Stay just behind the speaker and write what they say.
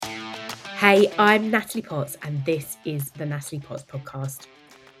Hey, I'm Natalie Potts, and this is the Natalie Potts podcast.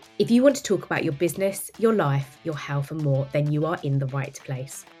 If you want to talk about your business, your life, your health, and more, then you are in the right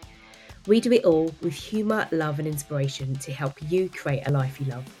place. We do it all with humour, love, and inspiration to help you create a life you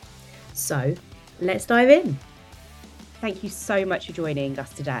love. So, let's dive in. Thank you so much for joining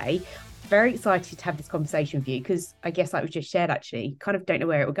us today. Very excited to have this conversation with you because I guess like we just shared, actually, kind of don't know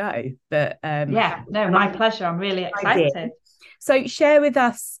where it will go. But my pleasure. I'm really excited. So share with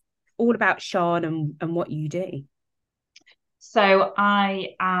us all about Sian and what you do. So I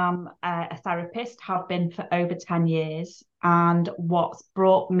am a therapist, have been for over 10 years. And what's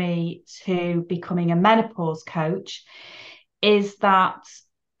brought me to becoming a menopause coach is that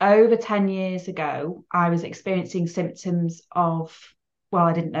over 10 years ago, I was experiencing symptoms of, well,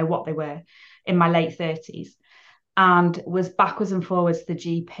 I didn't know what they were in my late 30s and was backwards and forwards to the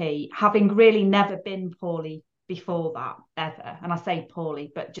GP, having really never been poorly before that ever. And I say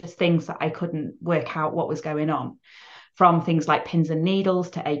poorly, but just things that I couldn't work out what was going on, from things like pins and needles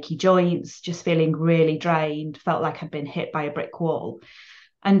to achy joints, just feeling really drained, felt like I'd been hit by a brick wall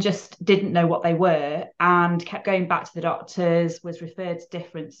and just didn't know what they were, and kept going back to the doctors, was referred to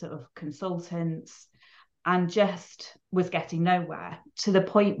different sort of consultants, and just was getting nowhere, to the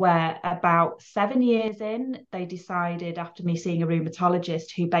point where about 7 years in, they decided, after me seeing a rheumatologist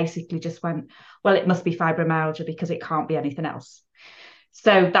who basically just went, well, it must be fibromyalgia because it can't be anything else.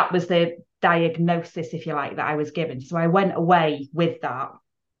 So that was the diagnosis, if you like, that I was given. So I went away with that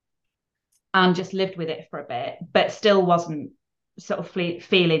and just lived with it for a bit, but still wasn't sort of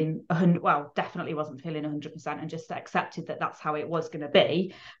feeling 100, well, definitely wasn't feeling 100%, and just accepted that that's how it was going to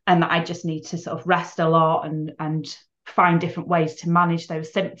be, and that I just need to sort of rest a lot and find different ways to manage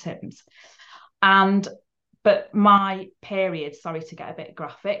those symptoms. And but my periods, sorry to get a bit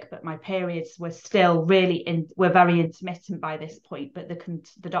graphic, but my periods were still were very intermittent by this point. But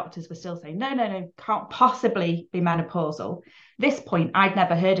the doctors were still saying, no, can't possibly be menopausal. This point, I'd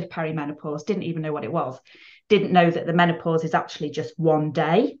never heard of perimenopause, didn't even know what it was, didn't know that the menopause is actually just one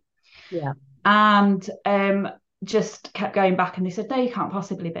day. Yeah. And just kept going back, and they said, no, you can't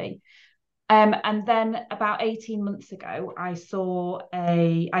possibly be. And then about 18 months ago, I spoke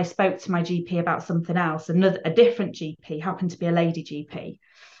to my GP about something else. A different GP, happened to be a lady GP,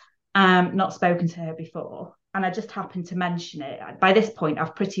 not spoken to her before. And I just happened to mention it. By this point,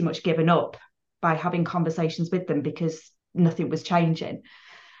 I've pretty much given up by having conversations with them because nothing was changing.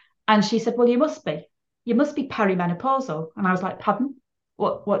 And she said, well, you must be perimenopausal. And I was like, pardon?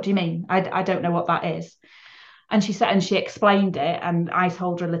 What do you mean? I don't know what that is. And she explained it, and I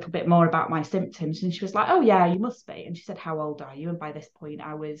told her a little bit more about my symptoms. And she was like, oh, yeah, you must be. And she said, how old are you? And by this point,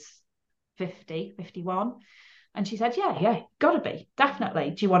 I was 50, 51. And she said, yeah, gotta be,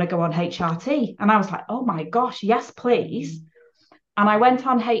 definitely. Do you want to go on HRT? And I was like, oh my gosh, yes, please. And I went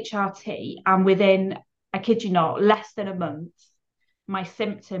on HRT, and within, I kid you not, less than a month, my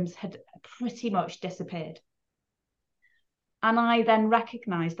symptoms had pretty much disappeared. And I then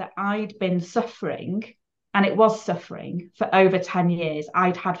recognized that I'd been suffering, and it was suffering, for over 10 years.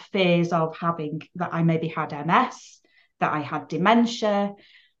 I'd had fears of that I maybe had MS, that I had dementia,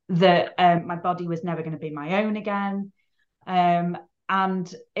 that my body was never going to be my own again.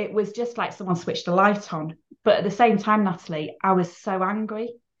 And it was just like someone switched a light on. But at the same time, Natalie, I was so angry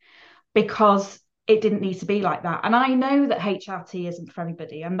because it didn't need to be like that. And I know that HRT isn't for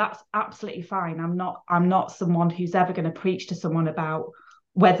everybody, and that's absolutely fine. I'm not someone who's ever going to preach to someone about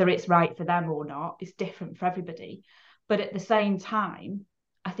whether it's right for them or not. It's different for everybody. But at the same time,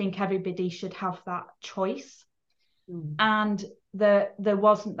 I think everybody should have that choice. And there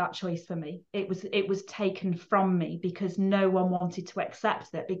wasn't that choice for me. It was taken from me because no one wanted to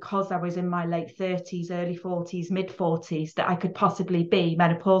accept that, because I was in my late 30s, early 40s, mid 40s, that I could possibly be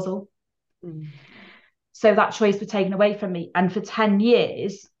menopausal. So that choice was taken away from me. And for 10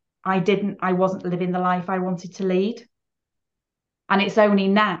 years, I wasn't living the life I wanted to lead. And it's only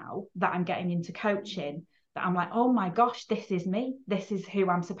now that I'm getting into coaching that I'm like, oh my gosh, this is me. This is who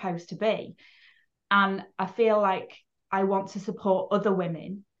I'm supposed to be. And I feel like I want to support other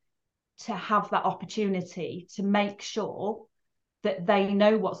women to have that opportunity to make sure that they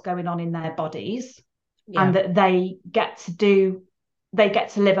know what's going on in their bodies, and that they get to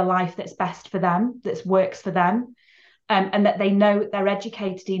live a life that's best for them, that works for them. And that they know they're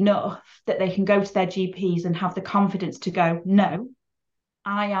educated enough that they can go to their GPs and have the confidence to go, no,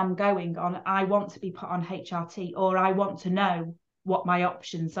 I want to be put on HRT, or I want to know what my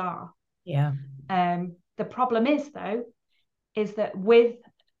options are. Yeah. The problem is that with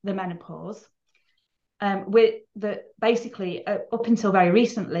the menopause, basically up until very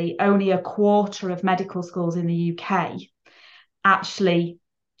recently, only a quarter of medical schools in the UK actually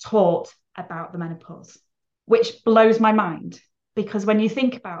taught about the menopause, which blows my mind, because when you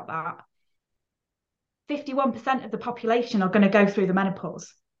think about that, 51% of the population are going to go through the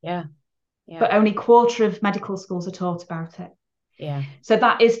menopause. Yeah. Yeah. But only a quarter of medical schools are taught about it. Yeah. So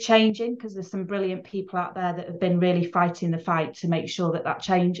that is changing, because there's some brilliant people out there that have been really fighting the fight to make sure that that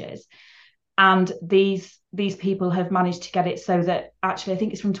changes. And these people have managed to get it so that actually, I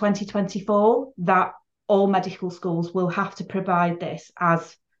think it's from 2024 that all medical schools will have to provide this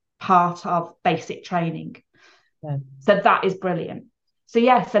as part of basic training. Yeah. So that is brilliant. So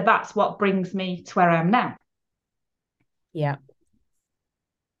yeah, so that's what brings me to where I am now. Yeah.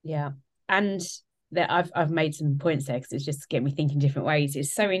 Yeah. And that I've made some points there because it's just getting me thinking different ways.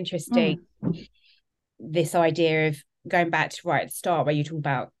 It's so interesting, this idea of going back to right at the start where you talk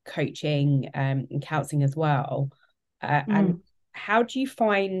about coaching and counselling as well. And how do you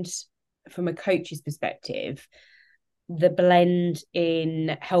find, from a coach's perspective, the blend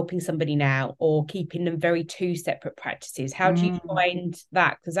in helping somebody now or keeping them very two separate practices? How do you find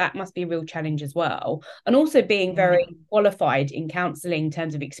that? Because that must be a real challenge as well. And also being very qualified in counselling in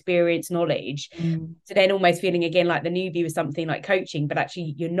terms of experience, knowledge, so then almost feeling again like the newbie with something like coaching, but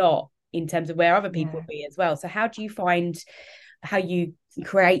actually you're not, in terms of where other people will be as well. So how do you find how you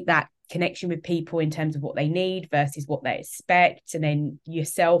create that connection with people in terms of what they need versus what they expect, and then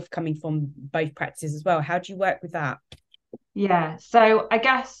yourself coming from both practices as well? How do you work with that? Yeah, so I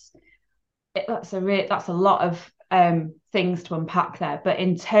guess that's a lot of things to unpack there. But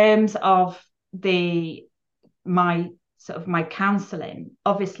in terms of my counselling,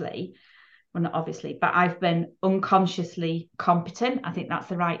 obviously, well, not obviously, but I've been unconsciously competent. I think that's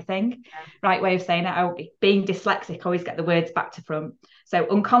the right thing, right way of saying it. Oh, being dyslexic, always get the words back to front. So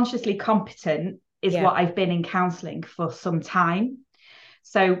unconsciously competent is what I've been in counselling for some time.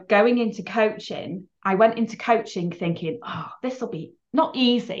 So going into coaching, I went into coaching thinking, oh, this will be not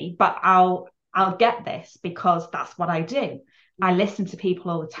easy, but I'll get this because that's what I do. I listen to people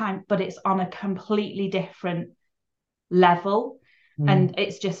all the time, but it's on a completely different level. And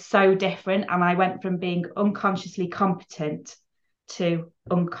it's just so different. And I went from being unconsciously competent to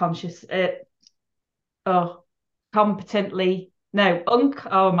competently. No,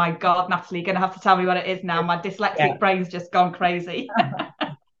 oh my God, Natalie, you're going to have to tell me what it is now. My dyslexic brain's just gone crazy.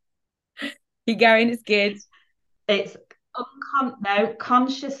 Keep going, it's good. It's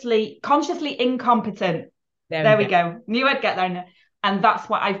consciously incompetent. There we go. Knew I'd get there. And that's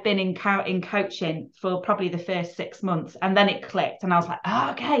what I've been in coaching for probably the first 6 months. And then it clicked and I was like,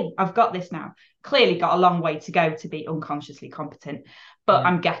 oh, okay, I've got this now. Clearly got a long way to go to be unconsciously competent, but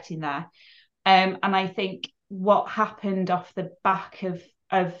I'm getting there. And I think what happened off the back of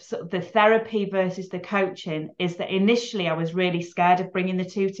sort of the therapy versus the coaching is that initially I was really scared of bringing the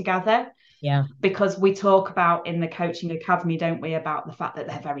two together. Yeah. Because we talk about in the coaching academy, don't we, about the fact that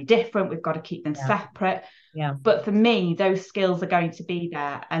they're very different. We've got to keep them separate. Yeah. But for me, those skills are going to be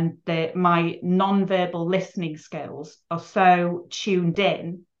there. And my non-verbal listening skills are so tuned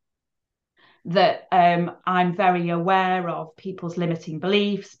in that I'm very aware of people's limiting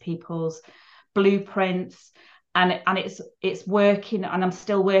beliefs, people's blueprints. And it's working, and I'm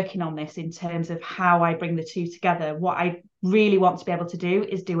still working on this in terms of how I bring the two together. What I really want to be able to do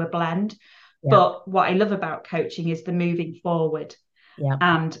is do a blend. But what I love about coaching is the moving forward.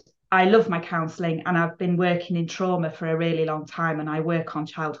 And I love my counselling, and I've been working in trauma for a really long time, and I work on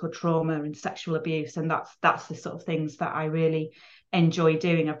childhood trauma and sexual abuse, and that's the sort of things that I really enjoy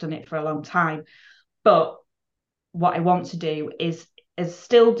doing. I've done it for a long time. But what I want to do is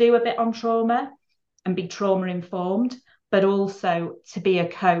still do a bit on trauma and be trauma informed, but also to be a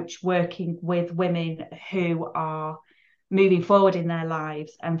coach working with women who are moving forward in their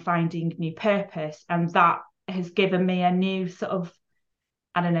lives and finding new purpose. And that has given me a new sort of,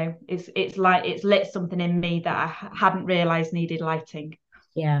 I don't know, it's like it's lit something in me that I hadn't realised needed lighting.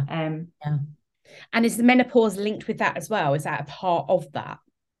 Yeah. And is the menopause linked with that as well? Is that a part of that?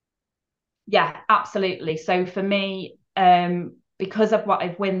 Yeah, absolutely. So for me, because of what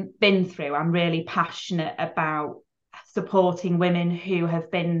I've been through, I'm really passionate about supporting women who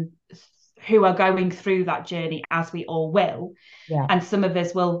are going through that journey, as we all will. And some of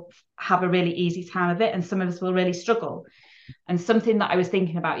us will have a really easy time of it, and some of us will really struggle. And something that I was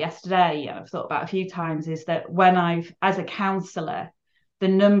thinking about yesterday, and I've thought about a few times, is that when as a counsellor, the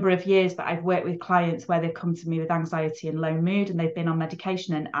number of years that I've worked with clients where they've come to me with anxiety and low mood and they've been on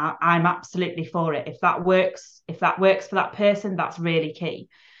medication, and I'm absolutely for it. If that works for that person, that's really key.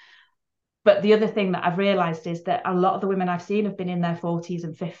 But the other thing that I've realised is that a lot of the women I've seen have been in their 40s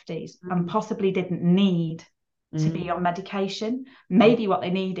and 50s and possibly didn't need to be on medication. Maybe what they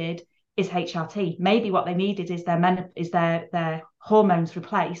needed is HRT. Maybe what they needed is their hormones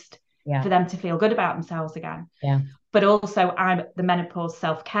replaced. for them to feel good about themselves again. Yeah. But also I'm the menopause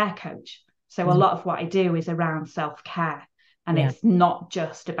self-care coach. So a lot of what I do is around self-care. And it's not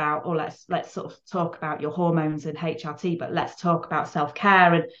just about, oh, let's sort of talk about your hormones and HRT, but let's talk about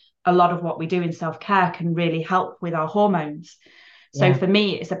self-care. And a lot of what we do in self-care can really help with our hormones. So for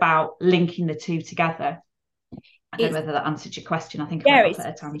me, it's about linking the two together. I don't know whether that answered your question. I think I went off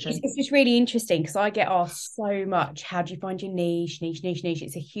at a tangent. It's just really interesting because I get asked so much, how do you find your niche?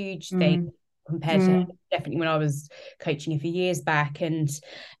 It's a huge thing compared to definitely when I was coaching a few years back, and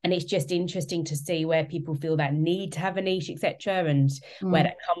it's just interesting to see where people feel that need to have a niche, etc., and where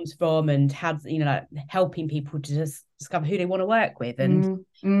that comes from, and how, you know, like helping people to just discover who they want to work with, and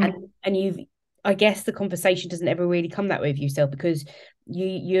you've, I guess the conversation doesn't ever really come that way with yourself, because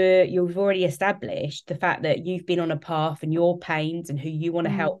you've already established the fact that you've been on a path, and your pains and who you want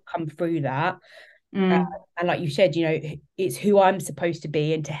to help come through that. And like you said, you know, it's who I'm supposed to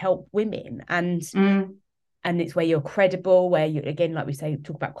be and to help women, and it's where you're credible, where you, again, like we say,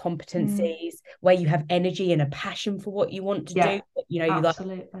 talk about competencies, where you have energy and a passion for what you want to do. You know,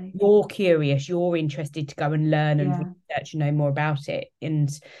 you're curious, you're interested to go and learn and research and know more about it. And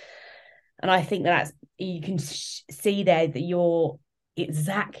I think that's, you can see there that you're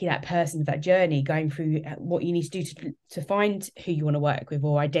exactly that person of that journey, going through what you need to do to find who you want to work with,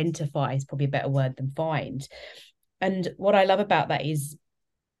 or identify is probably a better word than find. And what I love about that is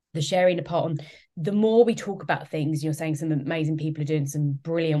the sharing apart on, the more we talk about things, you're saying some amazing people are doing some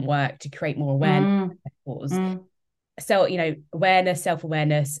brilliant work to create more awareness. So, you know, awareness,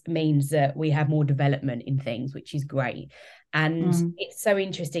 self-awareness means that we have more development in things, which is great. And it's so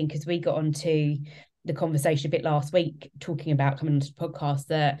interesting because we got onto the conversation a bit last week, talking about coming onto the podcast,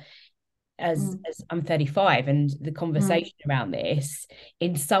 that as I'm 35, and the conversation around this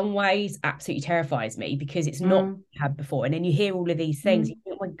in some ways absolutely terrifies me, because it's not what I had before. And then you hear all of these things, you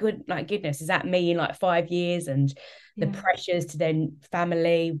think, oh my goodness, is that me in like 5 years? And the pressures to then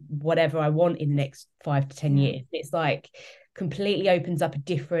family, whatever I want in the next 5 to 10 years. It's like completely opens up a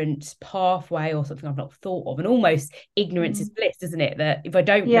different pathway, or something I've not thought of. And almost ignorance is bliss, isn't it? That if I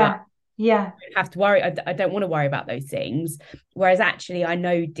don't know, I don't have to worry. I don't want to worry about those things. Whereas actually, I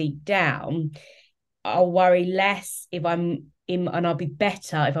know deep down, I'll worry less if I'm in, and I'll be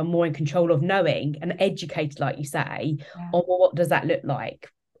better if I'm more in control of knowing and educated, like you say, on what does that look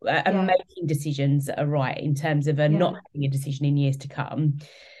like, and making decisions that are right in terms of not having a decision in years to come.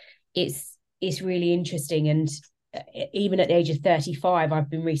 It's really interesting. And even at the age of 35, I've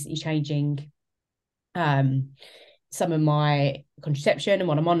been recently changing some of my contraception and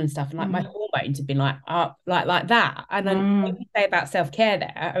what I'm on and stuff, and like my hormones have been like up like that. And then what you say about self-care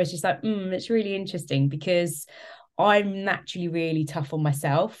there, I was just like, it's really interesting, because I'm naturally really tough on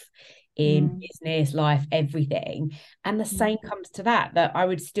myself in business, life, everything. And the same comes to that I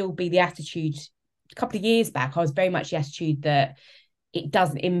would still be the attitude. A couple of years back, I was very much the attitude that it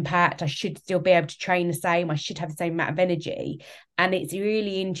doesn't impact, I should still be able to train the same, I should have the same amount of energy. And it's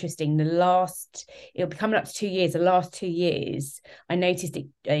really interesting, it'll be coming up to 2 years, the last 2 years, I noticed it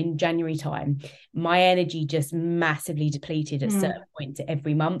in January time, my energy just massively depleted at certain points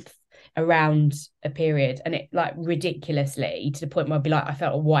every month around a period, and it like ridiculously, to the point where I'd be like, I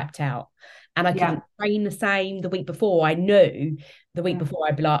felt wiped out, and I couldn't train the same. The week before, I'd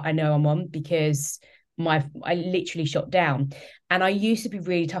be like, I know I'm on, because I literally shot down. And I used to be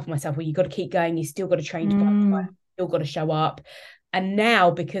really tough on myself, where you got to keep going, you still got to train to still got to show up. And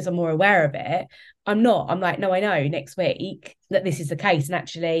now, because I'm more aware of it, I'm like, no, I know next week that this is the case, and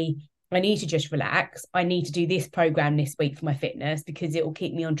actually I need to just relax. I need to do this program this week for my fitness, because it will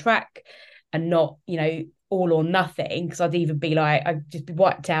keep me on track, and not, you know, all or nothing. Because I'd even be like, I'd just be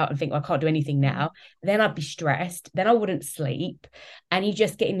wiped out and think, well, I can't do anything now. Then I'd be stressed. Then I wouldn't sleep. And you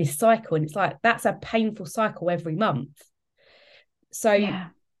just get in this cycle. And it's like, that's a painful cycle every month. So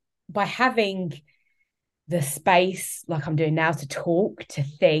by having the space, like I'm doing now, to talk, to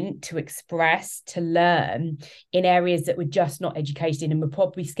think, to express, to learn in areas that we're just not educated in, and we're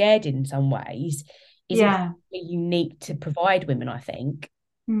probably scared in some ways, is unique to provide women, I think.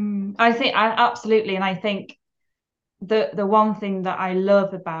 I think absolutely. And I think the one thing that I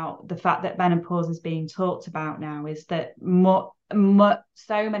love about the fact that menopause is being talked about now is that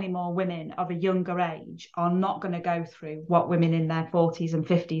so many more women of a younger age are not going to go through what women in their 40s and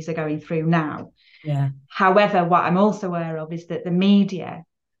 50s are going through now. However, what I'm also aware of is that the media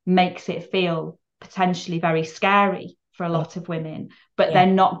makes it feel potentially very scary for a lot of women, but they're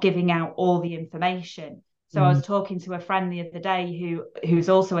not giving out all the information. So I was talking to a friend the other day who's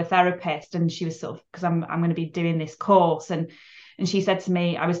also a therapist, and she was sort of, because I'm going to be doing this course, and she said to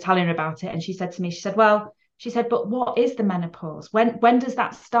me, I was telling her about it, and she said to me, well, she said, but what is the menopause? When does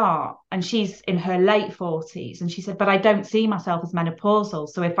that start? And she's in her late 40s. And she said, but I don't see myself as menopausal.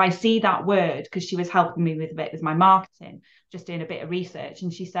 So if I see that word, because she was helping me with a bit with my marketing, just doing a bit of research.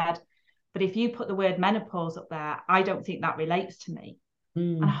 And she said, but if you put the word menopause up there, I don't think that relates to me.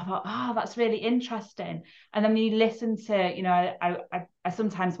 And I thought, oh, that's really interesting. And then when you listen to, you know, I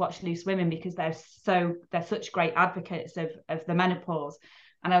sometimes watch Loose Women because they're such great advocates of the menopause.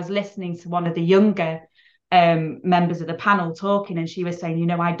 And I was listening to one of the younger members of the panel talking, and she was saying, you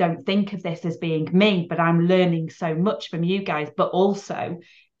know, I don't think of this as being me, but I'm learning so much from you guys. But also,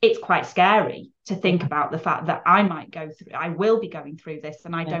 it's quite scary to think about the fact that I will be going through this,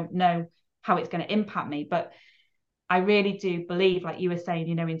 and I don't know how it's going to impact me. But I really do believe, like you were saying,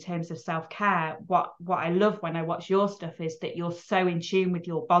 you know, in terms of self-care, what I love when I watch your stuff is that you're so in tune with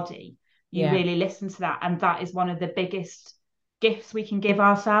your body. You really listen to that. And that is one of the biggest gifts we can give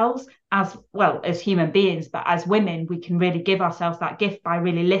ourselves as well as human beings. But as women, we can really give ourselves that gift by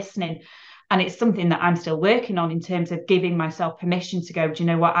really listening. And it's something that I'm still working on in terms of giving myself permission to go, do you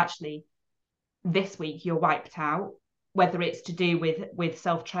know what, actually, this week you're wiped out, whether it's to do with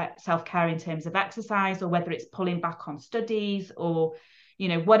self-care in terms of exercise, or whether it's pulling back on studies, or, you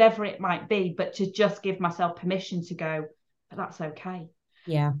know, whatever it might be, but to just give myself permission to go, but that's okay.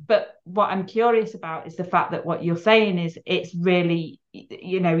 Yeah. But what I'm curious about is the fact that what you're saying is it's really,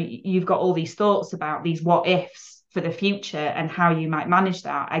 you know, you've got all these thoughts about these what ifs for the future and how you might manage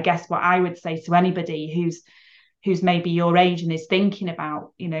that. I guess what I would say to anybody who's maybe your age and is thinking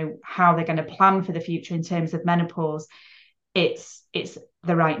about, you know, how they're going to plan for the future in terms of menopause, it's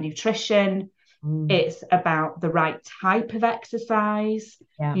the right nutrition, it's about the right type of exercise,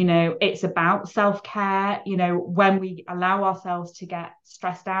 you know, it's about self-care. You know, when we allow ourselves to get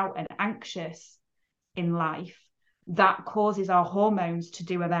stressed out and anxious in life, that causes our hormones to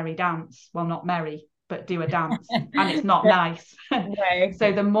do a merry dance. Well, not merry, but do a dance, and it's not nice.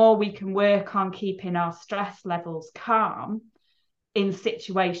 So the more we can work on keeping our stress levels calm in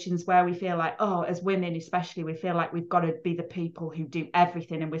situations where we feel like, oh, as women especially, we feel like we've got to be the people who do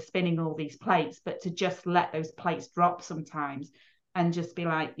everything and we're spinning all these plates, but to just let those plates drop sometimes and just be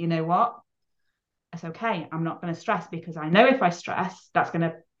like, you know what, it's okay, I'm not going to stress, because I know if I stress, that's going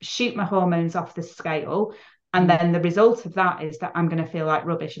to shoot my hormones off the scale, and then the result of that is that I'm going to feel like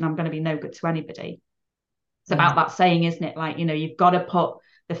rubbish and I'm going to be no good to anybody. It's about that saying, isn't it? Like, you know, you've got to put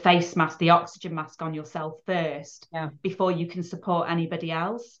the face mask, the oxygen mask on yourself first before you can support anybody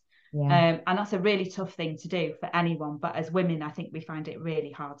else. And that's a really tough thing to do for anyone. But as women, I think we find it really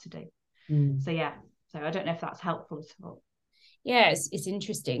hard to do. So, yeah. So I don't know if that's helpful at all. Yeah, it's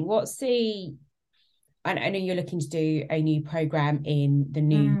interesting. I know you're looking to do a new program in the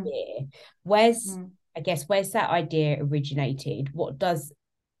new year. Where's that idea originated? What's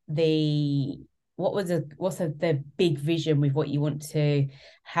the big vision with what you want to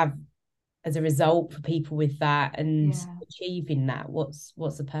have as a result for people with that, and achieving that? What's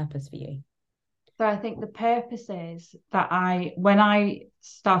the purpose for you? So I think the purpose is that when I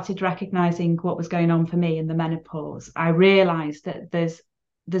started recognizing what was going on for me in the menopause, I realized that there's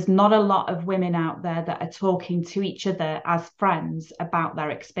not a lot of women out there that are talking to each other as friends about their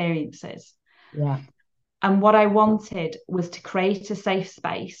experiences. And what I wanted was to create a safe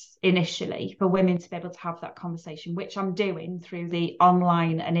space initially for women to be able to have that conversation, which I'm doing through the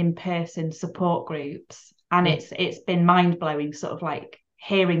online and in-person support groups. And it's been mind-blowing, sort of like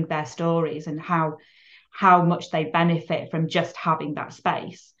hearing their stories and how much they benefit from just having that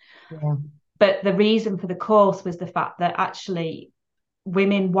space. But the reason for the course was the fact that actually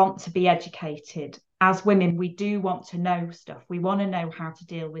women want to be educated. As women, we do want to know stuff. We want to know how to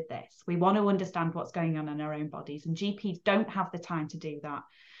deal with this. We want to understand what's going on in our own bodies. And GPs don't have the time to do that.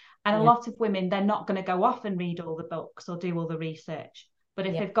 And a lot of women, they're not going to go off and read all the books or do all the research. But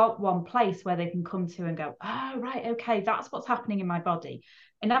if they've got one place where they can come to and go, oh, right, okay, that's what's happening in my body.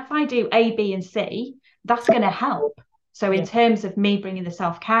 And if I do A, B, and C, that's going to help. So in terms of me bringing the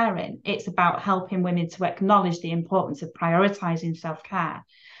self-care in, it's about helping women to acknowledge the importance of prioritizing self-care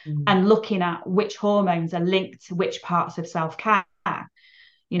and looking at which hormones are linked to which parts of self-care,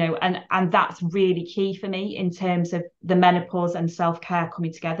 you know, and that's really key for me in terms of the menopause and self-care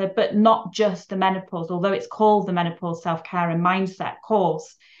coming together, but not just the menopause. Although it's called the menopause self-care and mindset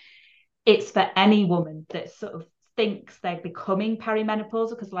course, it's for any woman that sort of thinks they're becoming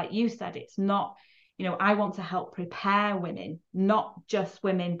perimenopausal, because like you said, it's not, you know, I want to help prepare women, not just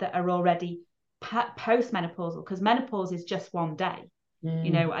women that are already postmenopausal, because menopause is just one day.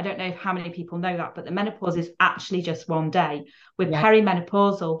 You know, I don't know how many people know that, but the menopause is actually just one day. We're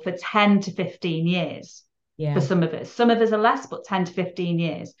perimenopausal for 10 to 15 years for some of us. Some of us are less, but 10 to 15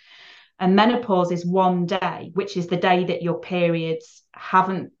 years. And menopause is one day, which is the day that your periods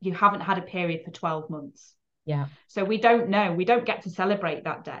you haven't had a period for 12 months. Yeah. So we don't know, we don't get to celebrate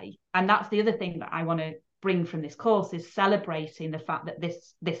that day. And that's the other thing that I want to bring from this course, is celebrating the fact that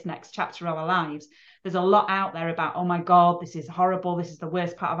this next chapter of our lives, there's a lot out there about, oh my God, this is horrible, this is the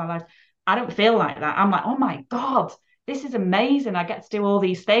worst part of our lives. I don't feel like that. I'm like, oh my God, this is amazing. I get to do all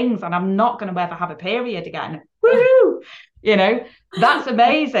these things and I'm not going to ever have a period again. Woo! You know, that's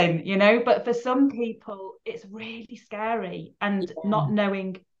amazing, you know. But for some people, it's really scary, and Yeah. not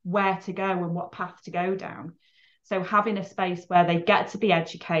knowing where to go and what path to go down. So having a space where they get to be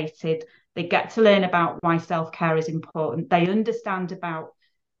educated, they get to learn about why self-care is important, they understand about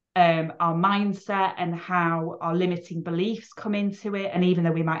our mindset and how our limiting beliefs come into it. And even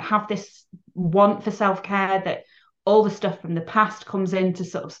though we might have this want for self-care, that all the stuff from the past comes in to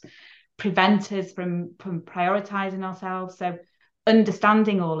sort of prevent us from prioritizing ourselves. So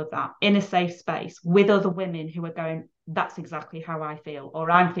understanding all of that in a safe space with other women who are going, that's exactly how I feel,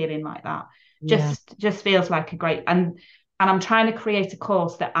 or I'm feeling like that, Yeah. just feels like a great, and I'm trying to create a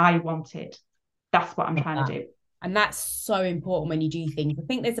course that I wanted. That's what I'm trying to do. And that's so important when you do things. I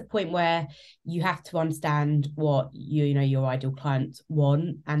think there's a point where you have to understand what you know your ideal clients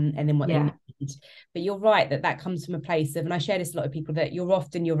want, and then what they Yeah. need. But you're right that comes from a place of, and I share this with a lot of people, that you're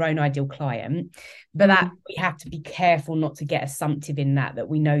often your own ideal client, but that we have to be careful not to get assumptive in that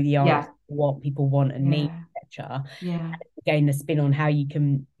we know the answer Yeah. to what people want and need, Yeah. etc. Yeah. Again, the spin on how you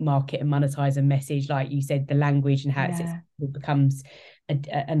can market and monetize a message, like you said, the language and how it's Yeah. becomes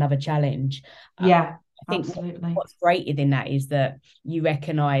another challenge. Yeah. I think Absolutely. what's great in that is that you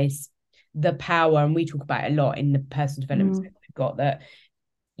recognize the power, and we talk about it a lot in the personal development we've got, that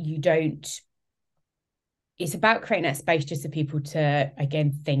you don't, it's about creating that space just for people to,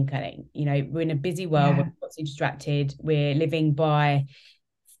 again, think. I think, you know, we're in a busy world, Yeah. we're not too distracted, we're living by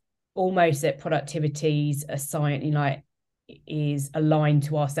almost that productivity's a science, you know, like, is aligned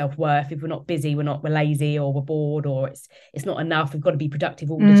to our self-worth. If we're not busy, we're lazy, or we're bored, or it's not enough, we've got to be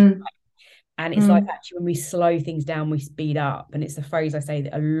productive all the time. And it's like, actually, when we slow things down, we speed up. And it's the phrase I say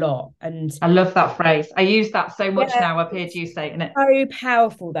a lot. And I love that phrase. I use that so much yeah, now. I've heard you saying it. so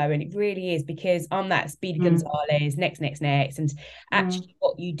powerful though, and it really is, because I'm that Speedy Gonzalez, next, and actually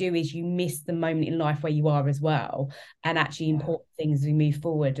what you do is you miss the moment in life where you are as well, and actually important things as we move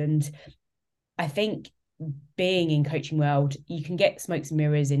forward. And I think being in coaching world, you can get smokes and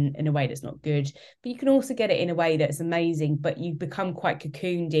mirrors in a way that's not good, but you can also get it in a way that's amazing. But you become quite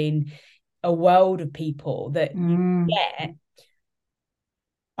cocooned in a world of people that you get.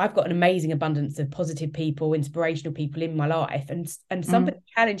 I've got an amazing abundance of positive people, inspirational people in my life. And somebody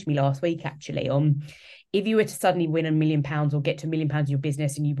challenged me last week, actually, on, if you were to suddenly win £1 million or get to £1 million in your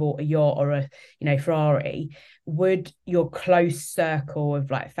business, and you bought a yacht or a, you know, Ferrari, would your close circle of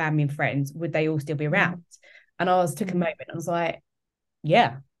like family and friends, would they all still be around? And took a moment, I was like,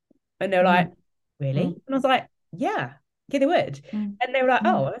 yeah. And they're like, really? And I was like, yeah, they would. And they were like,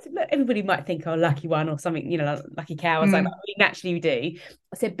 oh. And I said, look, everybody might think, oh, lucky one or something, you know, like, lucky cow. I was like, naturally you do.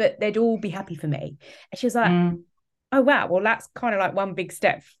 I said, but they'd all be happy for me. And she was like, oh, wow, well, that's kind of like one big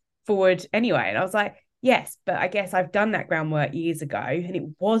step forward anyway. And I was like, yes, but I guess I've done that groundwork years ago, and it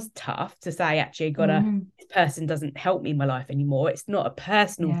was tough to say, actually, this person doesn't help me in my life anymore. It's not a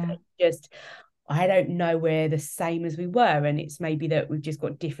personal thing, just I don't know, we're the same as we were, and it's maybe that we've just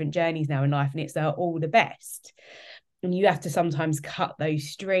got different journeys now in life, and it's all the best, and you have to sometimes cut those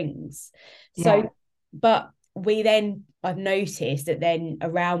strings. So but I've noticed that then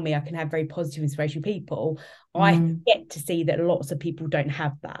around me I can have very positive, inspirational people. I get to see that lots of people don't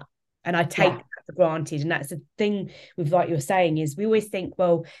have that, and I take that for granted. And that's the thing with, like you're saying, is we always think,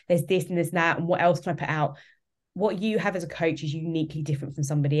 well, there's this and there's that, and what else can I put out? What you have as a coach is uniquely different from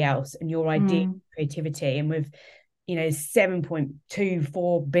somebody else, and your idea of creativity, and with, you know,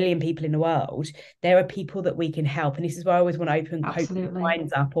 7.24 billion people in the world, there are people that we can help. And this is why I always want to open coaching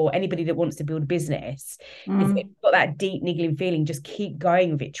minds up, or anybody that wants to build a business, is if you've got that deep niggling feeling, just keep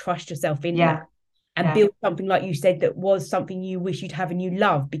going with it, trust yourself in that, and build something, like you said, that was something you wish you'd have and you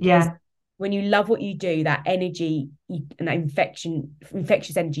love. Because when you love what you do, that energy and that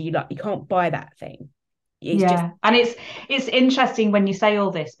infectious energy, you can't buy that thing. It's just, and it's interesting when you say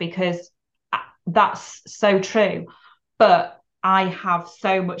all this, because that's so true. But I have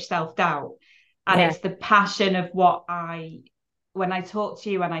so much self-doubt, and it's the passion of when I talk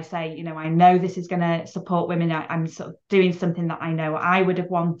to you and I say, you know, I know this is going to support women, I'm sort of doing something that I know I would have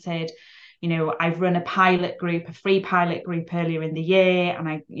wanted. You know, I've run a free pilot group earlier in the year, and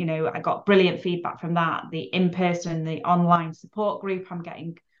I got brilliant feedback from that. The in-person and the online support group, I'm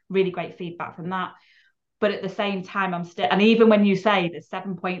getting really great feedback from that. But at the same time, I'm still, and even when you say there's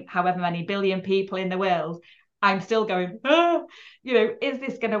 7 point however many billion people in the world, I'm still going, is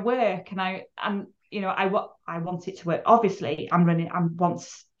this going to work? I want it to work. Obviously, I want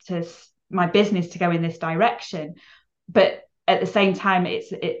to my business to go in this direction, but at the same time,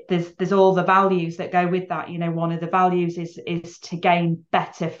 there's all the values that go with that. One of the values is to gain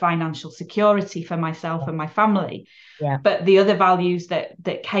better financial security for myself and my family. Yeah. But the other values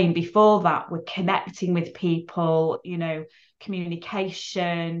that came before that were connecting with people,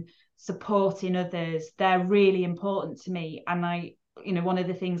 communication, supporting others. They're really important to me. And one of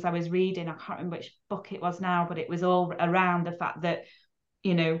the things I was reading, I can't remember which book it was now, but it was all around the fact that,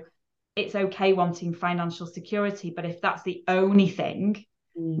 it's okay wanting financial security, but if that's the only thing,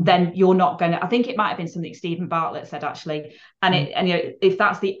 then you're not going to. I think it might have been something Stephen Bartlett said, actually. And if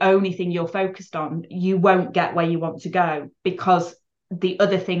that's the only thing you're focused on, you won't get where you want to go, because the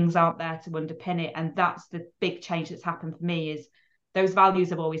other things aren't there to underpin it. And that's the big change that's happened for me, is those values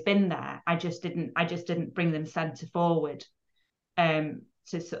have always been there. I just didn't bring them center forward,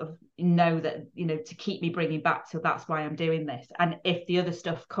 to sort of know that, to keep me bringing back to, that's why I'm doing this. And if the other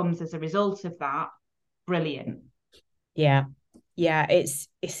stuff comes as a result of that, brilliant. Yeah. It's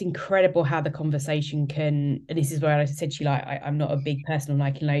incredible how the conversation can, and this is where I said to you, like, I'm not a big person on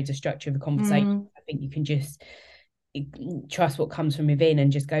liking loads of structure of a conversation. I think you can just trust what comes from within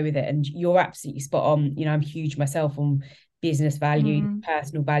and just go with it. And you're absolutely spot on. I'm huge myself on business values,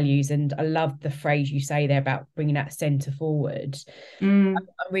 personal values, and I love the phrase you say there about bringing that center forward. I'm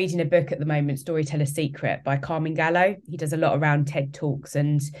reading a book at the moment, Storyteller's Secret by Carmen Gallo. He does a lot around TED Talks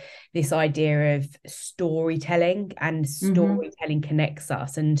and this idea of storytelling, and storytelling connects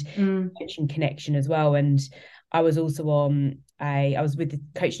us, and mention connection as well. And I was also I was with the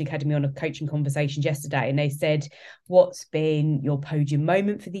Coaching Academy on a coaching conversation yesterday, and they said, what's been your podium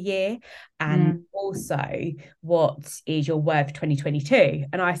moment for the year? And also, what is your word for 2022?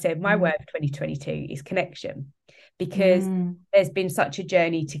 And I said, my word for 2022 is connection, because there's been such a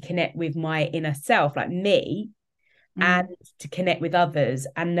journey to connect with my inner self, like me, and to connect with others.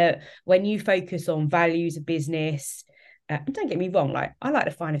 And that when you focus on values of business, don't get me wrong, like, I like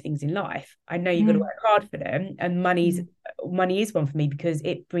the finer things in life. I know you've got to work hard for them, and money is one for me, because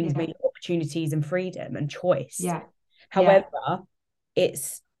it brings me opportunities and freedom and choice. However,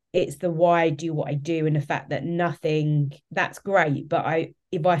 it's the why I do what I do, and the fact that nothing, that's great, but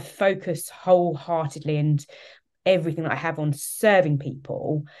if I focus wholeheartedly and everything that I have on serving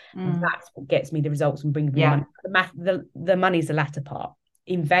people, that's what gets me the results and brings me the money. The money's the latter part.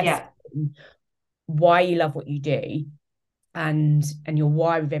 Invest in why you love what you do, and your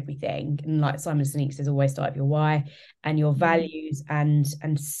why with everything. And like Simon Sinek says, always start with your why and your values, and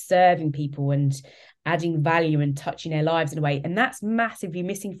serving people and adding value and touching their lives in a way. And that's massively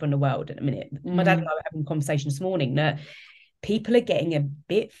missing from the world at the minute. My dad and I were having a conversation this morning that people are getting a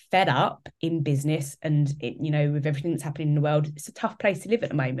bit fed up in business, and with everything that's happening in the world. It's a tough place to live at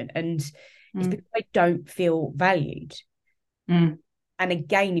the moment, and it's because they don't feel valued. And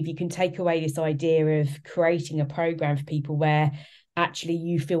again, if you can take away this idea of creating a program for people where actually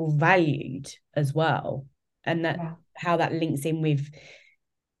you feel valued as well, and that how that links in with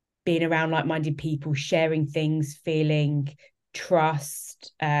being around like-minded people, sharing things, feeling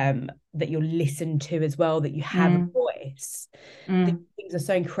trust, that you're listened to as well, that you have a voice. These things are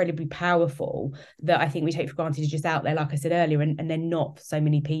so incredibly powerful that I think we take for granted, is just out there, like I said earlier, and they're not for so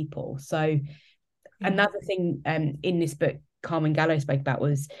many people. So another thing in this book Carmen Gallo spoke about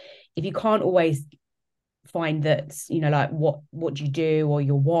was, if you can't always find that, like what you do or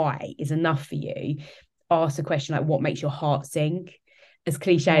your why is enough for you, ask the question, like, what makes your heart sing? As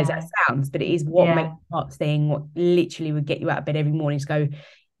cliche as that sounds, but it is what makes your heart sing, what literally would get you out of bed every morning to go,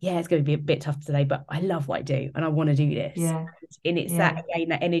 yeah, it's going to be a bit tough today, but I love what I do and I want to do this. And it's that, again,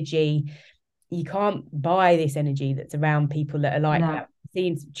 that energy. You can't buy this energy that's around people that are like that.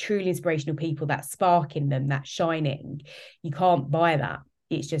 Seeing truly inspirational people, that spark in them, that shining, you can't buy that.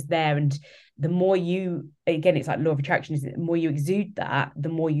 It's just there. And the more you, again, it's like law of attraction, isn't it? The more you exude that, the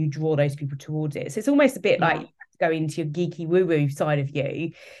more you draw those people towards it. So it's almost a bit like you have to go into your geeky woo-woo side of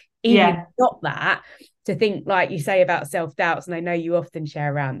you, even if it's not that, to think, like you say about self-doubts, and I know you often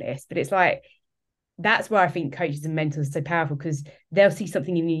share around this, but it's like, that's where I think coaches and mentors are so powerful, because they'll see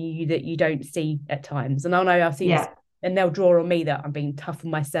something in you that you don't see at times. And I know I've seen this, and they'll draw on me that I'm being tough on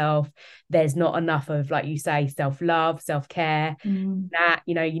myself. There's not enough of, like you say, self-love, self-care, that,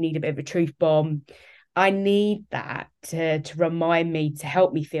 you need a bit of a truth bomb. I need that to remind me, to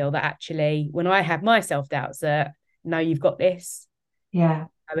help me feel that actually, when I have my self-doubts, that, no, you've got this.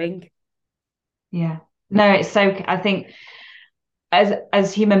 Going. No, it's so, I think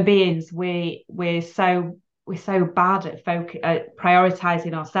as human beings, we're so bad at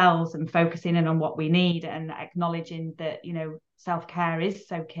prioritizing ourselves and focusing in on what we need, and acknowledging that, self-care is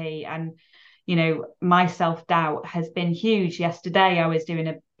so key. And my self-doubt has been huge. Yesterday I was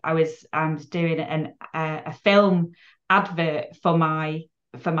doing a film advert for my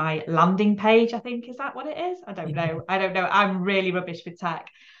landing page, I think. Is that what it is? I don't know. I'm really rubbish with tech.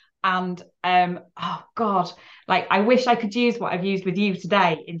 And oh God, like I wish I could use what I've used with you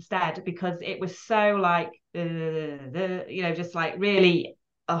today instead, because it was so like just like really,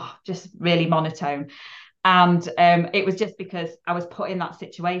 just really monotone. And it was just because I was put in that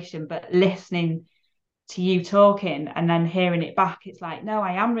situation. But listening to you talking and then hearing it back, it's like, no,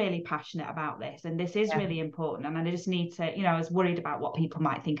 I am really passionate about this, and this is really important. And I just need to, I was worried about what people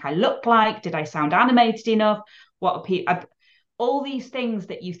might think I look like. Did I sound animated enough? What are people? All these things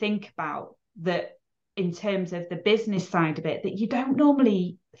that you think about, that in terms of the business side of it, that you don't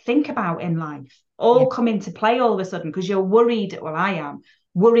normally think about in life, all come into play all of a sudden, because you're worried. Well, I am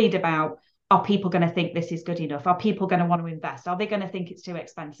worried about, are people going to think this is good enough? Are people going to want to invest? Are they going to think it's too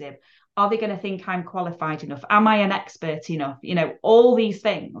expensive? Are they going to think I'm qualified enough? Am I an expert enough? All these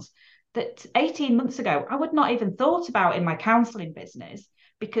things that 18 months ago I would not even thought about in my counselling business,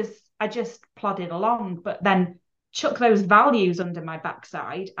 because I just plodded along. But then chuck those values under my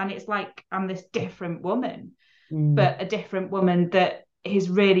backside, and it's like I'm this different woman, but a different woman that is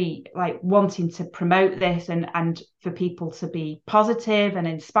really like wanting to promote this, and for people to be positive and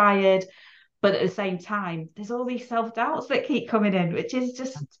inspired. But at the same time, there's all these self-doubts that keep coming in, which is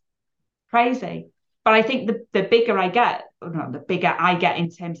just crazy. But I think the bigger I get, or not the bigger I get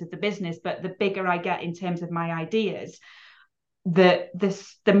in terms of the business, but the bigger I get in terms of my ideas, the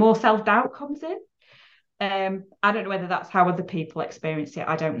more self-doubt comes in. I don't know whether that's how other people experience it.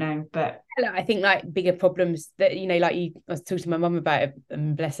 I don't know, but I think like bigger problems that, like I was talking to my mum about it,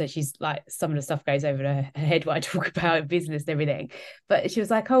 and bless her, she's like, some of the stuff goes over her head when I talk about business and everything. But she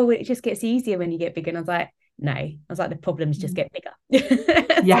was like, oh, it just gets easier when you get bigger. And I was like, no. I was like, the problems just get bigger.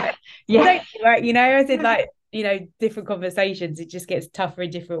 Yeah. Yeah. Right. I said, like, different conversations, it just gets tougher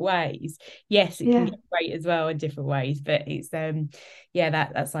in different ways. Yes, it can get great as well in different ways, but it's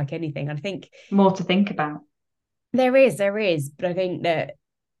that's like anything. I think more to think about. There is, but I think that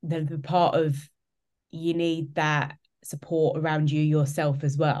the part of, you need that support around you yourself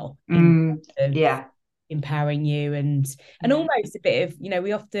as well, in empowering you, and almost a bit of,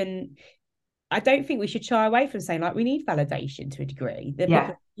 we often, I don't think we should shy away from saying, like, we need validation to a degree.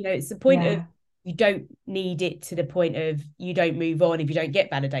 Because, it's the point of, you don't need it to the point of you don't move on if you don't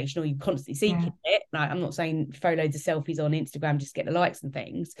get validation, or you constantly seeking it. Like, I'm not saying throw loads of selfies on Instagram just get the likes and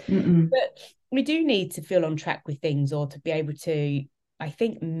things. But we do need to feel on track with things, or to be able to, I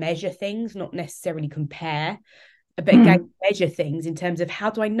think, measure things, not necessarily compare, but again, measure things in terms of, how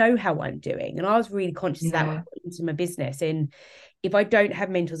do I know how I'm doing? And I was really conscious of that into my business. And if I don't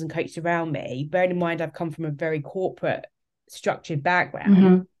have mentors and coaches around me, bearing in mind I've come from a very corporate structured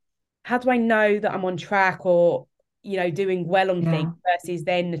background, how do I know that I'm on track, or doing well on things, versus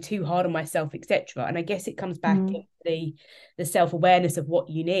then too hard on myself, etc. And I guess it comes back to the self-awareness of what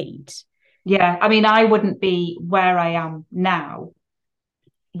you need. I mean, I wouldn't be where I am now.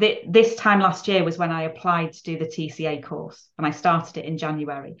 This time last year was when I applied to do the TCA course, and I started it in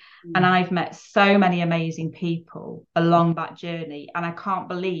January. And I've met so many amazing people along that journey, and I can't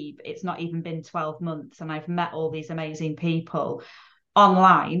believe it's not even been 12 months and I've met all these amazing people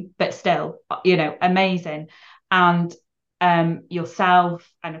online, but still, amazing. And yourself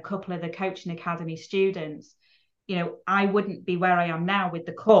and a couple of the Coaching Academy students, I wouldn't be where I am now with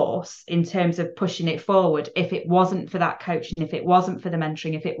the course in terms of pushing it forward, if it wasn't for that coaching, if it wasn't for the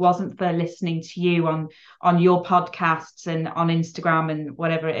mentoring, if it wasn't for listening to you on your podcasts and on Instagram and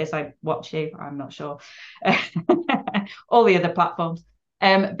whatever it is. I watch you, I'm not sure, all the other platforms.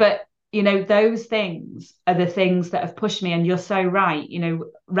 But those things are the things that have pushed me. And you're so right,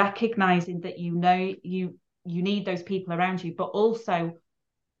 recognizing that, you need those people around you, but also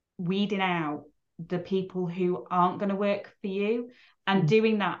weeding out the people who aren't going to work for you, and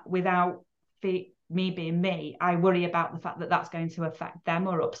doing that without me being me. I worry about the fact that that's going to affect them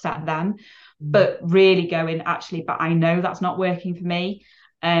or upset them, but really going, actually, but I know that's not working for me,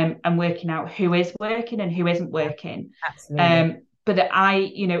 and working out who is working and who isn't working. Absolutely. But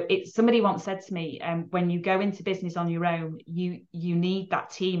somebody once said to me, when you go into business on your own, you need that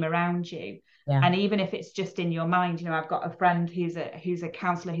team around you. And even if it's just in your mind, I've got a friend who's a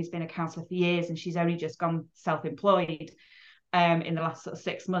counsellor, who's been a counsellor for years, and she's only just gone self-employed. in the last sort of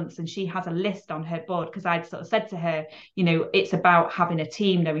 6 months, and she has a list on her board, because I'd sort of said to her, it's about having a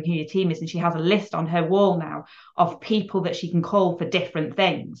team, knowing who your team is, and she has a list on her wall now of people that she can call for different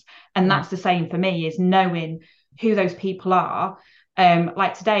things. And Yeah. that's the same for me, is knowing who those people are.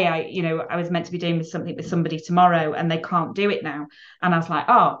 Like today, I was meant to be doing something with somebody tomorrow, and they can't do it now, and I was like,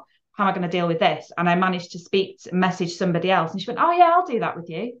 oh, how am I going to deal with this? And I managed to message somebody else, and she went, oh yeah, I'll do that with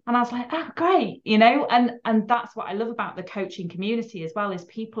you. And I was like, oh great, and that's what I love about the coaching community as well, is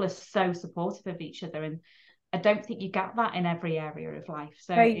people are so supportive of each other, and I don't think you get that in every area of life.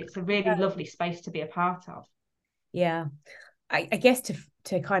 So Very, it's a really lovely space to be a part of. yeah. I guess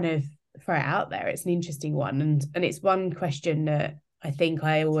to kind of throw it out there, it's an interesting one, and it's one question that I think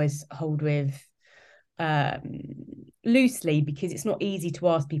I always hold with um loosely, because it's not easy to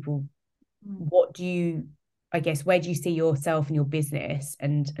ask people, what do you, I guess, where do you see yourself and your business,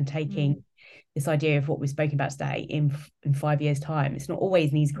 and taking this idea of what we've spoken about today in 5 years time. It's not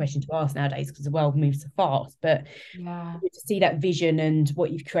always an easy question to ask nowadays, because the world moves so fast, but Yeah. to see that vision and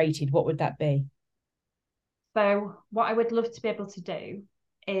what you've created, what would that be? So what I would love to be able to do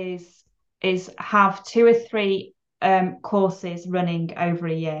is have 2 or 3 courses running over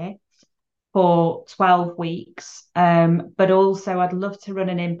a year for 12 weeks. But also I'd love to run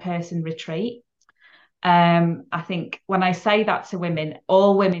an in-person retreat. I think when I say that to women,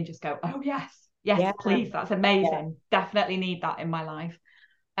 all women just go, oh yes, yes, Yeah, please, that's yeah, amazing. Definitely need that in my life.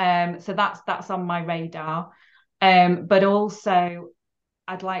 So that's on my radar. But also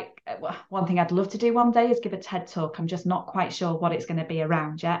I'd like, one thing I'd love to do one day is give a TED talk. I'm just not quite sure what it's going to be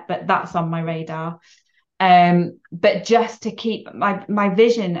around yet, but that's on my radar. But just to keep my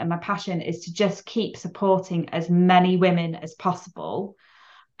vision and my passion is to just keep supporting as many women as possible.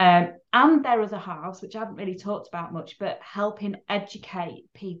 And their other halves, which I haven't really talked about much, but helping educate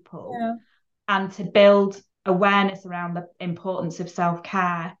people yeah, and to build awareness around the importance of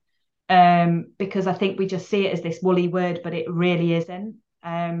self-care. Because I think we just see it as this woolly word, but it really isn't.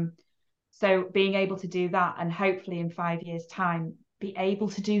 So being able to do that, and hopefully in 5 years' time, be able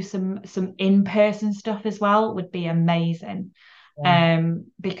to do some in-person stuff as well, would be amazing. yeah,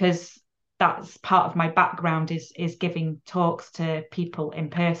 Because that's part of my background, is giving talks to people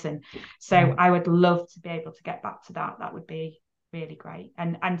in person. So yeah. I would love to be able to get back to that. That would be really great,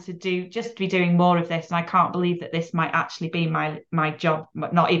 and to be doing more of this. And I can't believe that this might actually be my job,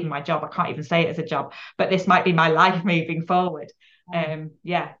 not even my job, I can't even say it as a job, but this might be my life moving forward.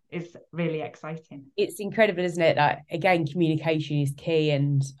 Yeah, it's really exciting. It's incredible, isn't it? Like, again, communication is key,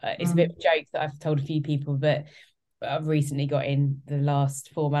 and it's a bit of a joke that I've told a few people, but I've recently got in the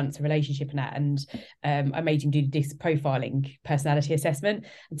last 4 months a relationship and that, and I made him do this profiling personality assessment,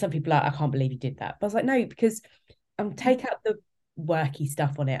 and some people are like, I can't believe you did that, but I was like, no, because take out the worky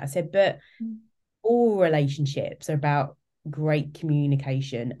stuff on it. I said, but all relationships are about great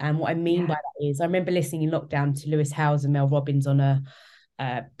communication, and what I mean by Yeah. that is, I remember listening in lockdown to Lewis Howes and Mel Robbins on a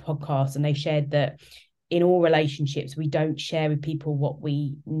podcast, and they shared that in all relationships we don't share with people what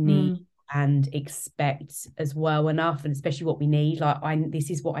we need and expect as well enough, and especially what we need. Like,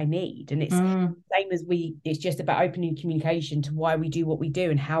 this is what I need, and it's same as it's just about opening communication to why we do what we do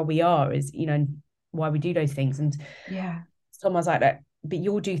and how we are, is why we do those things. And Yeah. someone's like that, but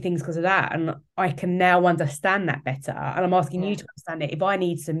you'll do things because of that, and I can now understand that better, and I'm asking you Yeah. to understand it. If I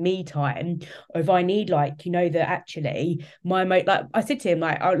need some me time, or if I need, like, that actually like I said to him,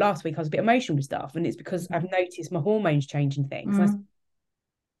 like, oh, last week I was a bit emotional with stuff, and it's because I've noticed my hormones changing things. And I said,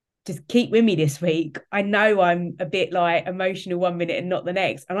 just keep with me this week. I know I'm a bit like emotional one minute and not the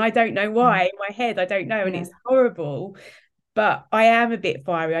next, and I don't know why. In my head, I don't know, and Yeah. it's horrible, but I am a bit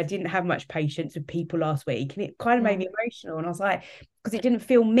fiery. I didn't have much patience with people last week, and it kind of made Yeah. me emotional. And I was like, because it didn't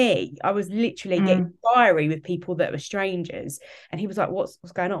feel me. I was literally getting Mm. fiery with people that were strangers. And he was like, what's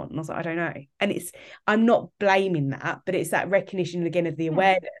going on? And I was like, I don't know. And I'm not blaming that, but it's that recognition again of the Yeah.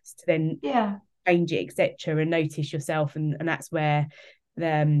 awareness to then Yeah. change it, etc., and notice yourself. And that's where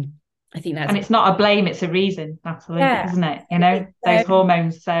I think that's And it's not a blame, it's a reason, Natalie, yeah. isn't it? It's, Those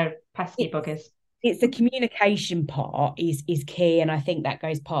hormones are pesky it, buggers. it's the communication part is key, and I think that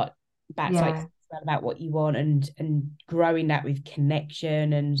goes part back to, like, Yeah. about what you want, and growing that with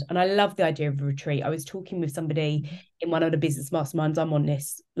connection, and I love the idea of a retreat. I was talking with somebody in one of the business masterminds I'm on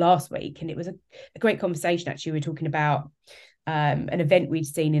this last week, and it was a great conversation. Actually, we were talking about an event we'd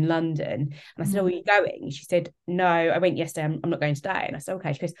seen in London, and I said, oh, are you going? She said, no, I went yesterday, I'm not going today. And I said,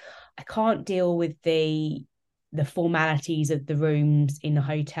 okay. She goes, I can't deal with the formalities of the rooms in the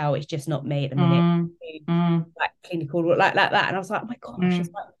hotel. It's just not me at the minute. Mm. Mm. Like clinical, like that. And I was like, oh my gosh, I was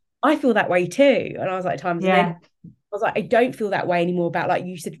Mm. like, I feel that way too. And I was like, times, and then Yeah. I was like, I don't feel that way anymore about, like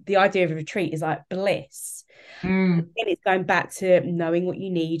you said, the idea of a retreat is like bliss. Mm. And it's going back to knowing what you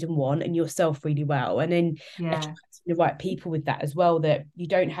need and want and yourself really well. And then Yeah. attracting the right people with that as well, that you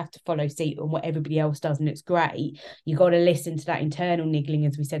don't have to follow suit on what everybody else does. And it's great. You got to listen to that internal niggling,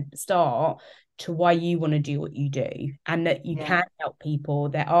 as we said at the start, to why you want to do what you do, and that you Yeah. can help people.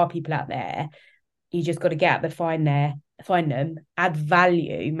 There are people out there. You just got to get out there, find them, add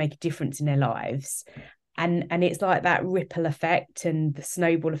value, make a difference in their lives. And it's like that ripple effect and the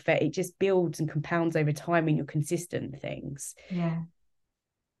snowball effect. It just builds and compounds over time when you're consistent with things. Yeah.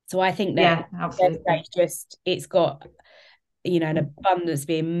 So I think that Yeah, absolutely. it's just, it's got, an abundance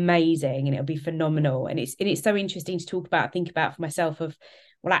be amazing, and it'll be phenomenal. And it's so interesting to talk about, think about for myself of,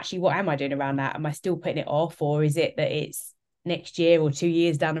 well, actually, what am I doing around that? Am I still putting it off, or is it that it's next year or 2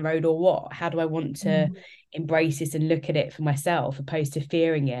 years down the road, or what? How do I want to embrace this and look at it for myself, opposed to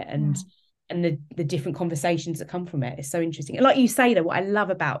fearing it, Yeah. and the different conversations that come from it? It's so interesting. And like you say, though, what I love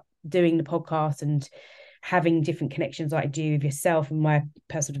about doing the podcast and having different connections like I do with yourself and my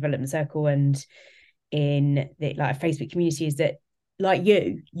personal development circle and in the like Facebook community is that, like,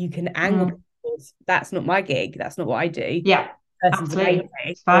 you can angle towards, that's not my gig, that's not what I do. Yeah, Person's absolutely. amazing,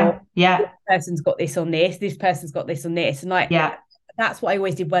 It's or fine. Yeah. this person's got this on this person's got this on this. And like, Yeah. that's what I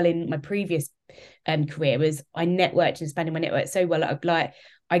always did well in my previous career, was I networked and expanded my network so well.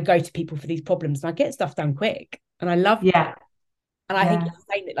 I go to people for these problems and I get stuff done quick, and I love that. Yeah. And I think Yeah. it's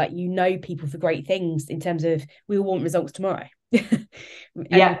saying that, like, people for great things, in terms of, we all want results tomorrow. And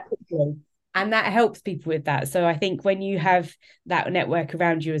Yeah. quickly. And that helps people with that. So I think when you have that network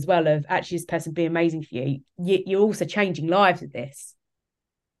around you as well, of actually this person being amazing for you, you're also changing lives with this.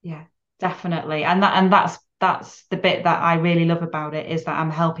 Yeah, definitely. And that's the bit that I really love about it, is that I'm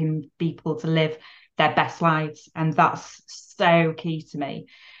helping people to live their best lives. And that's so key to me,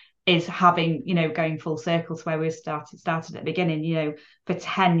 is having, going full circle to where we started at the beginning, for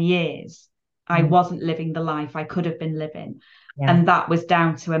 10 years, I Mm. wasn't living the life I could have been living. Yeah. And that was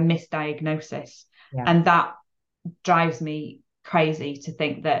down to a misdiagnosis. Yeah. And that drives me crazy to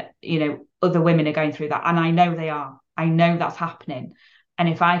think that, other women are going through that. And I know they are. I know that's happening. And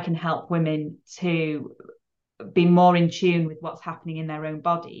if I can help women to be more in tune with what's happening in their own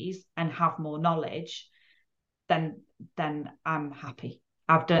bodies and have more knowledge, then I'm happy.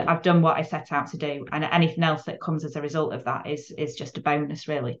 I've done what I set out to do, and anything else that comes as a result of that is just a bonus,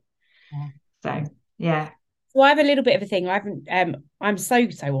 really. Yeah. So yeah. Well, I have a little bit of a thing. I haven't. I'm so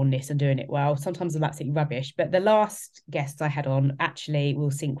on this and doing it well. Sometimes I'm absolutely rubbish, but the last guests I had on actually will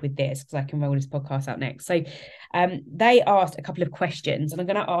sync with this, because I can roll this podcast out next. So, they asked a couple of questions, and I'm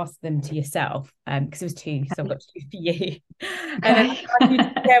going to ask them to yourself, because it was two, so I've got two for you, and then Okay. I need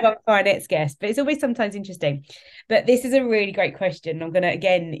to share one for our next guest. But it's always sometimes interesting. But this is a really great question. I'm going to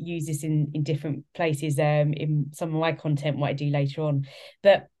again use this in different places, in some of my content, what I do later on.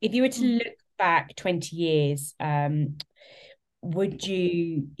 But if you were to look back 20 years, would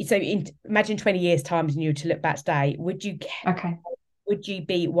you, imagine 20 years times, and you were to look back today, Okay. would you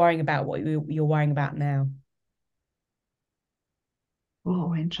be worrying about what you're worrying about now?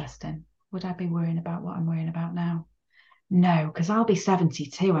 Oh, interesting. Would I be worrying about what I'm worrying about now? No, because I'll be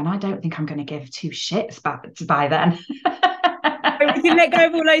 72 and I don't think I'm going to give two shits by then. So we can let go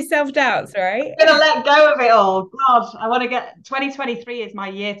of all those self-doubts, right? I'm going to let go of it all. God, I want to get 2023 is my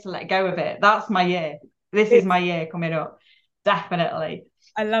year to let go of it. That's my year. This is It's, my year coming up. Definitely.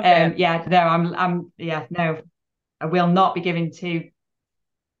 I love it. Yeah, no, yeah, no, I will not be giving two,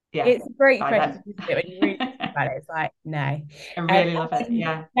 yeah, It's a great by question, then. isn't it? When you really think about it, it's like, no. I really love it. And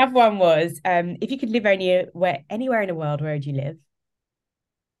Yeah. another one was, if you could live anywhere in the world, where would you live?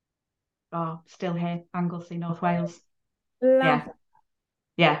 Oh, still here, Anglesey, North Wales. Love. Yeah.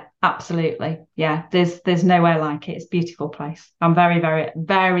 Yeah, absolutely. Yeah, there's nowhere like it. It's a beautiful place. I'm very, very,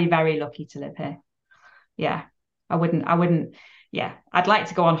 very, very lucky to live here. Yeah. I wouldn't, yeah. I'd like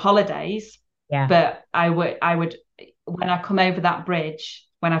to go on holidays, Yeah. but I would when I come over that bridge,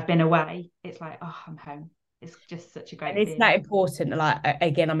 when I've been away, it's like, oh, I'm home. It's just such a And great it's that feeling. important. Like,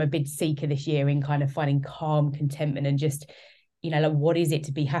 again, I'm a big seeker this year in kind of finding calm, contentment, and just, like, what is it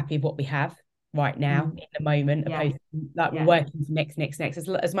to be happy with what we have right now Mm, in the moment, yeah, opposed to like yeah, working for next.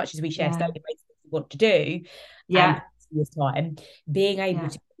 As much as we share yeah, stuff we want to do, and yeah, this time, being able yeah,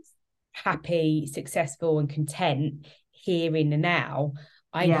 to be happy, successful, and content here in the now,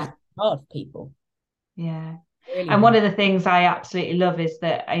 I think yeah. it's hard for people, Yeah. really And one hard. of the things I absolutely love is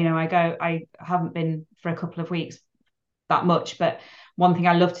that, I haven't been for a couple of weeks that much, but one thing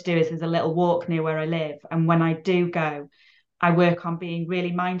I love to do is there's a little walk near where I live. And when I do go, I work on being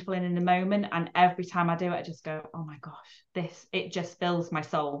really mindful and in the moment. And every time I do it, I just go, oh my gosh, it just fills my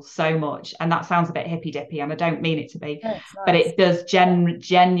soul so much. And that sounds a bit hippy dippy, and I don't mean it to be, Yeah, it's but nice. it does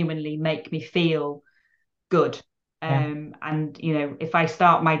genuinely make me feel good. Yeah. And if I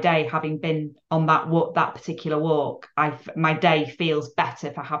start my day having been on that particular walk, my day feels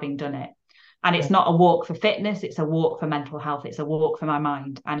better for having done it. And it's not a walk for fitness, it's a walk for mental health, it's a walk for my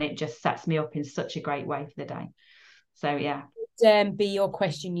mind, and it just sets me up in such a great way for the day. So yeah. Be your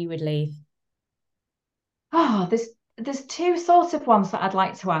question you would leave? Oh, there's two sorts of ones that I'd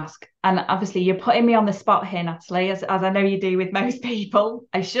like to ask. And obviously you're putting me on the spot here, Natalie, as I know you do with most people.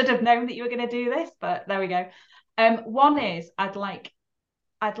 I should have known that you were going to do this, but there we go. One is I'd like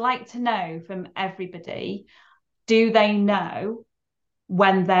to know from everybody, do they know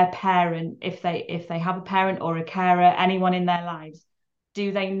when their parent, if they have a parent or a carer, anyone in their lives,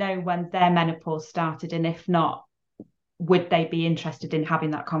 do they know when their menopause started? And if not, would they be interested in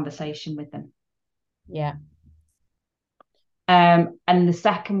having that conversation with them? Yeah. And the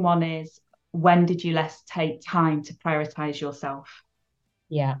second one is, when did you last take time to prioritize yourself?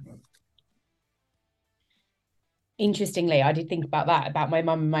 Yeah. Interestingly, I did think about that, about my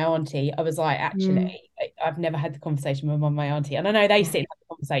mum and my auntie. I was like, actually, I've never had the conversation with my mum and my auntie. And I know they sit and have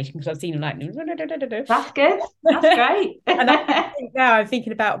the conversation because I've seen them like, That's good. That's great. And I think now I'm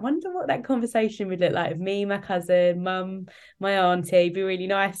thinking about, I wonder what that conversation would look like with me, my cousin, mum, my auntie. It'd be really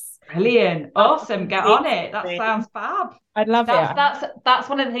nice. Brilliant. Awesome. Get on it. That sounds fab. I'd love it. That's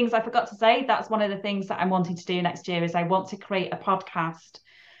one of the things I forgot to say. That's one of the things that I'm wanting to do next year is I want to create a podcast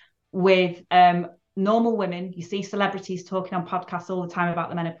with normal women. You see celebrities talking on podcasts all the time about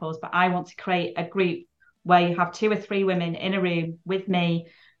the menopause, but I want to create a group where you have 2 or 3 women in a room with me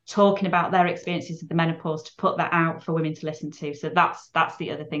talking about their experiences of the menopause, to put that out for women to listen to. So that's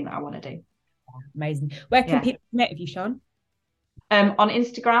the other thing that I want to do. Amazing. Where can people connect with you, Sian? On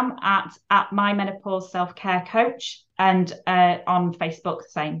Instagram at my menopause self-care coach, and on Facebook,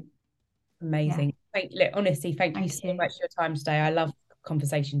 same. Amazing. Honestly, thank you so much for your time today. I love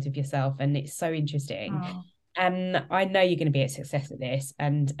conversations with yourself, and it's so interesting. And I know you're going to be a success at this,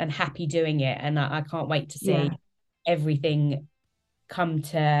 and happy doing it. And I can't wait to see everything come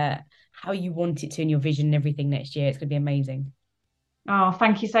to how you want it to, in your vision and everything next year. It's going to be amazing. Oh,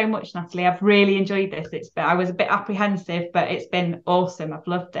 thank you so much, Natalie. I've really enjoyed this. I was a bit apprehensive, but it's been awesome. I've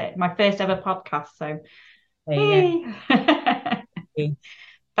loved it. My first ever podcast. So hey.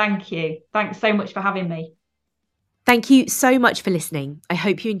 Thank you. Thanks so much for having me. Thank you so much for listening. I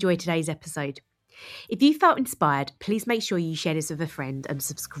hope you enjoyed today's episode. If you felt inspired, please make sure you share this with a friend and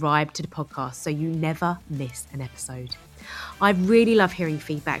subscribe to the podcast so you never miss an episode. I really love hearing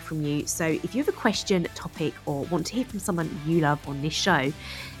feedback from you, so if you have a question, topic, or want to hear from someone you love on this show,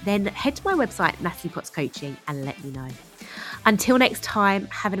 then head to my website, Natalie Potts Coaching, and let me know. Until next time,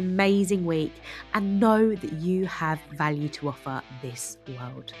 have an amazing week and know that you have value to offer this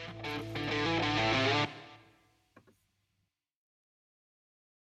world.